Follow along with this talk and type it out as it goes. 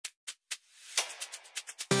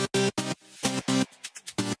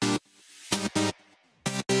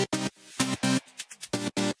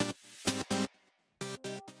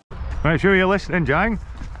Make sure you're listening, Jang.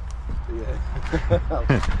 Yeah.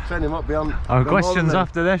 Train him up beyond. Questions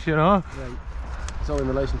after this, you know. Right. It's all in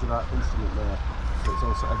relation to that instrument there. So it's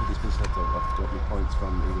also everybody's been set up. I've got your points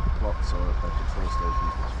from either the plots or control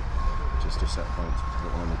stations, which is just set points.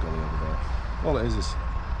 There's one on the gully over there. All it is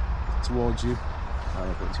towards you,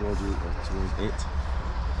 towards it,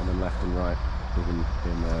 and then left and right, within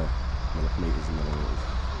meters and millimeters.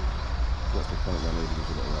 So that's the point where I gives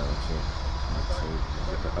you a little arrow. So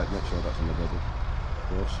I'd make sure that's on the double. Of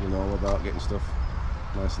course, you know all about getting stuff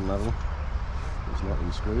nice and level. It's not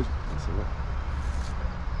even screwed. That's it.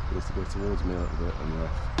 It is to go towards me a little bit and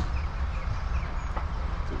left.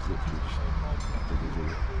 So it's literally just digging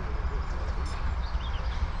through it.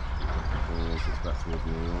 Forwards, it's back towards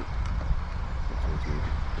me again. Back towards me,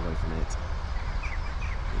 away from it.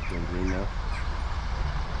 It's going green now.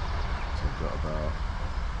 So I've got about,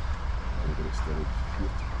 I'm going to get it steady.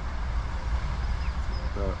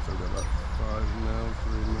 So I've got about 5 mil,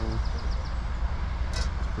 3 mil.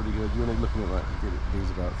 It's pretty good. You're only looking at like,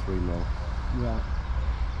 these about 3 mil. Right.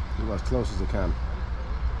 Go as close as I can.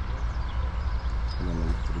 And then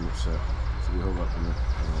I'm pretty much set. So we hold up from there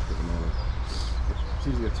and I'll put the nail in. It's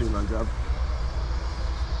usually a 2-man grab.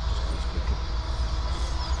 Just goes quicker.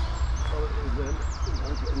 All it is then,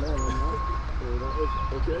 I'll put the nail on now. There that is.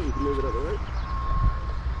 Okay, you can move it out the way.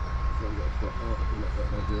 So I've got a spot out, I can let that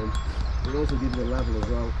head in. It'll also give you the level as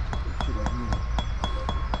well. It should have more.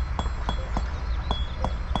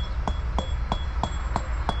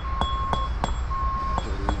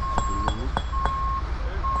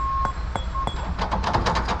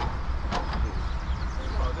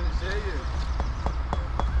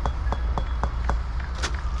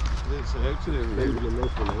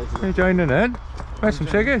 Are you joining in? Where's some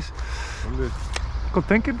ciggies? Good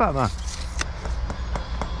thinking about that.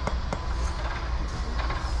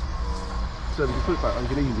 So if you put it back, I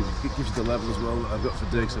can easily, it gives you the level as well that I've got for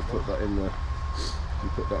digs, so I've put that in there. You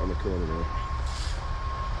put that on the corner there.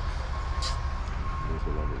 There's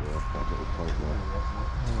the level there, that little point there.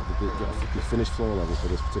 The finished floor level for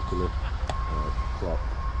this particular plot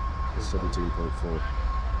is 17.4.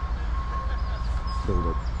 Build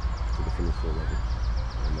up to the finished floor level.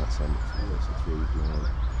 And that's on, that's a 3, 9,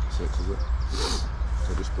 6, is it?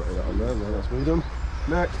 So just put that on there, and then that's me done.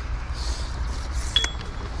 Neck.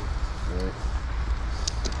 Right.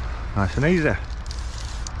 Nice and easy.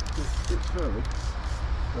 It's fairly.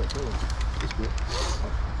 It's good.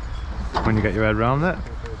 When you get your head round it.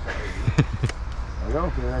 There we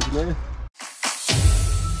go, the engineer.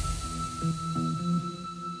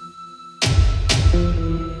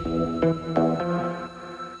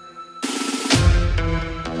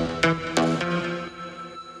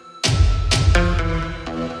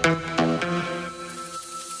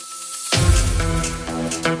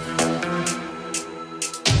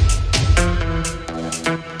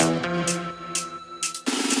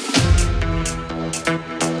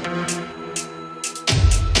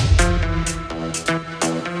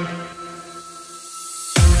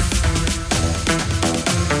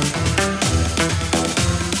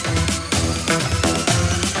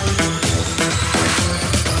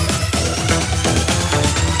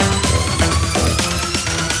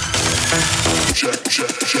 Check it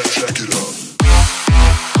out.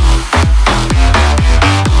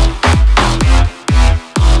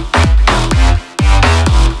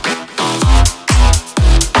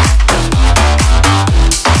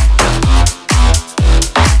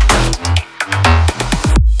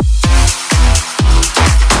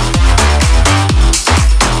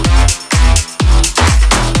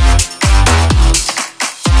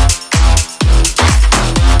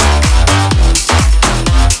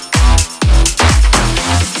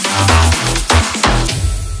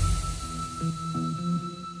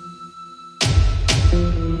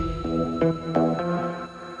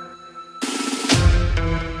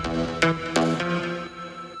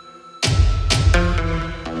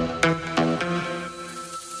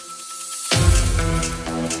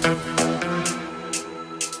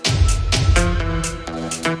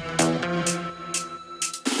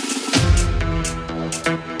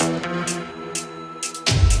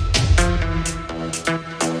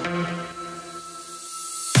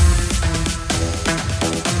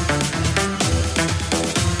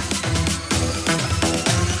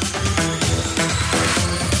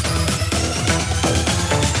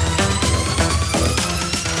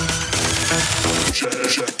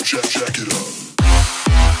 Check it out.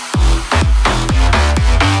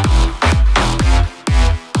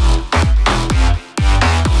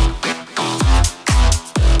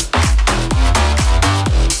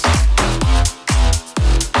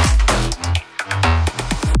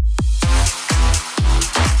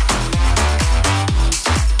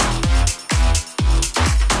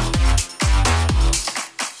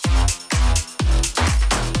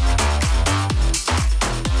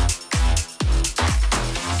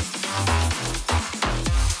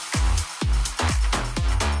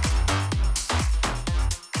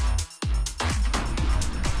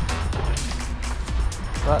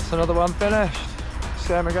 That's another one finished.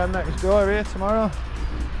 Same again next door here tomorrow.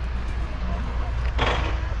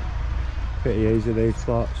 Pretty easy these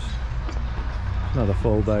plots. Not a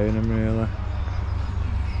full day in them really.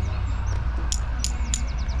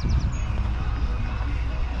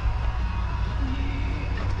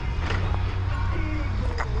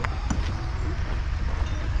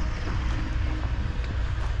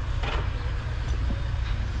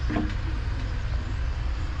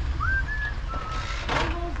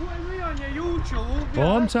 YouTube,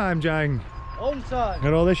 On time, Jang. On time.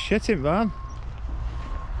 Got all this shit in van.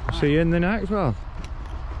 See you in the next one.